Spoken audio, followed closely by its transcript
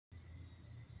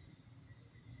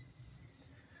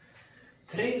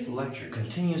Today's lecture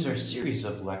continues our series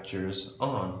of lectures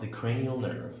on the cranial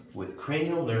nerve with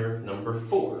cranial nerve number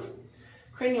 4.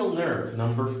 Cranial nerve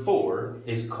number 4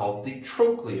 is called the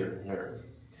trochlear nerve.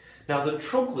 Now the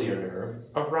trochlear nerve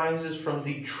arises from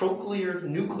the trochlear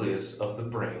nucleus of the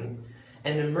brain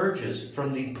and emerges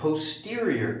from the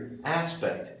posterior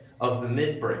aspect of the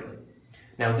midbrain.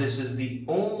 Now this is the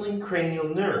only cranial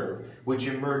nerve which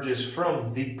emerges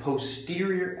from the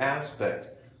posterior aspect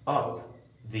of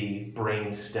the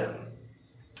brain stem.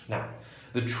 Now,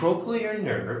 the trochlear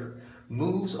nerve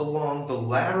moves along the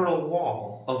lateral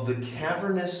wall of the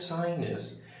cavernous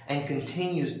sinus and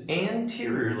continues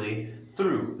anteriorly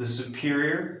through the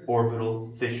superior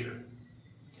orbital fissure.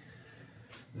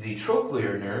 The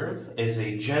trochlear nerve is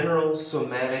a general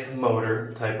somatic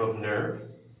motor type of nerve,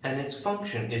 and its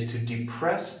function is to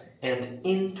depress and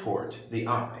intort the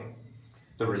eye.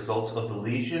 The results of the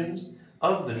lesions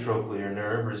of the trochlear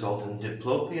nerve result in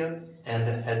diplopia and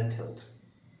a head tilt.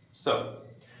 So,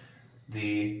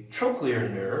 the trochlear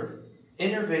nerve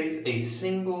innervates a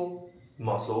single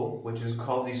muscle, which is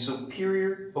called the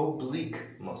superior oblique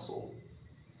muscle.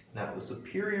 Now, the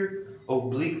superior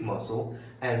oblique muscle,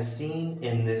 as seen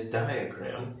in this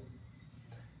diagram,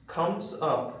 comes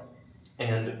up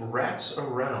and wraps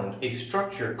around a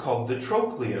structure called the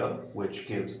trochlea, which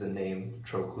gives the name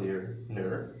trochlear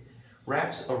nerve,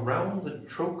 wraps around the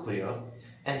trochlea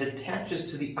and attaches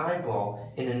to the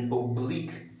eyeball in an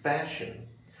oblique fashion.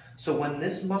 So when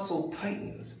this muscle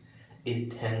tightens, it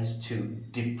tends to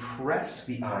depress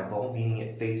the eyeball, meaning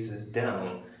it faces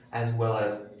down, as well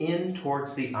as in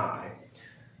towards the eye.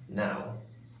 Now,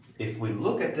 if we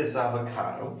look at this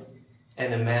avocado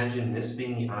and imagine this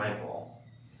being the eyeball,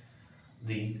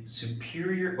 the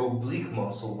superior oblique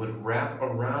muscle would wrap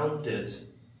around it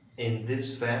in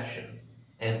this fashion.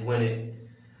 And when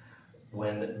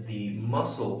the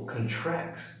muscle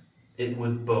contracts, it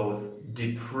would both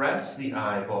depress the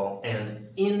eyeball and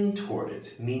intort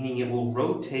it, meaning it will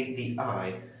rotate the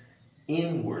eye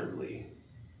inwardly.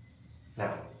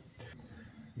 Now,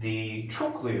 the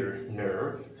trochlear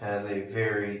nerve has a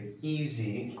very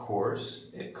easy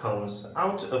course. It comes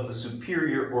out of the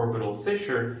superior orbital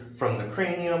fissure from the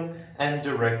cranium and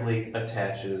directly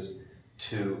attaches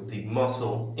to the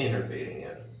muscle innervating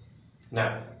it.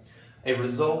 Now, a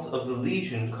result of the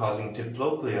lesion causing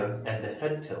diplopia and a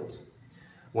head tilt.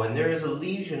 When there is a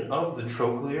lesion of the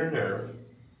trochlear nerve,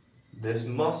 this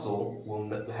muscle will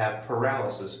have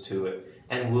paralysis to it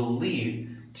and will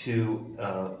lead to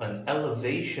an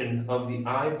elevation of the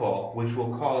eyeball, which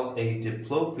will cause a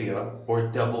diplopia or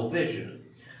double vision.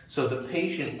 So the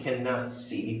patient cannot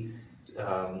see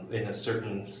in a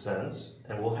certain sense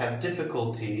and will have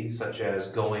difficulty such as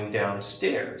going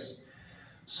downstairs.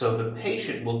 So the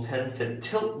patient will tend to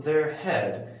tilt their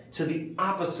head to the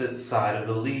opposite side of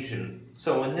the lesion.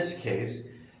 So in this case,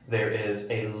 there is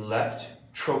a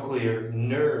left trochlear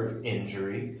nerve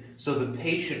injury, so the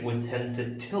patient would tend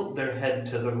to tilt their head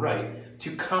to the right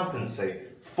to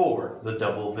compensate for the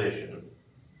double vision.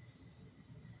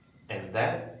 And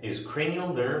that is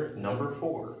cranial nerve number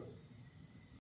 4.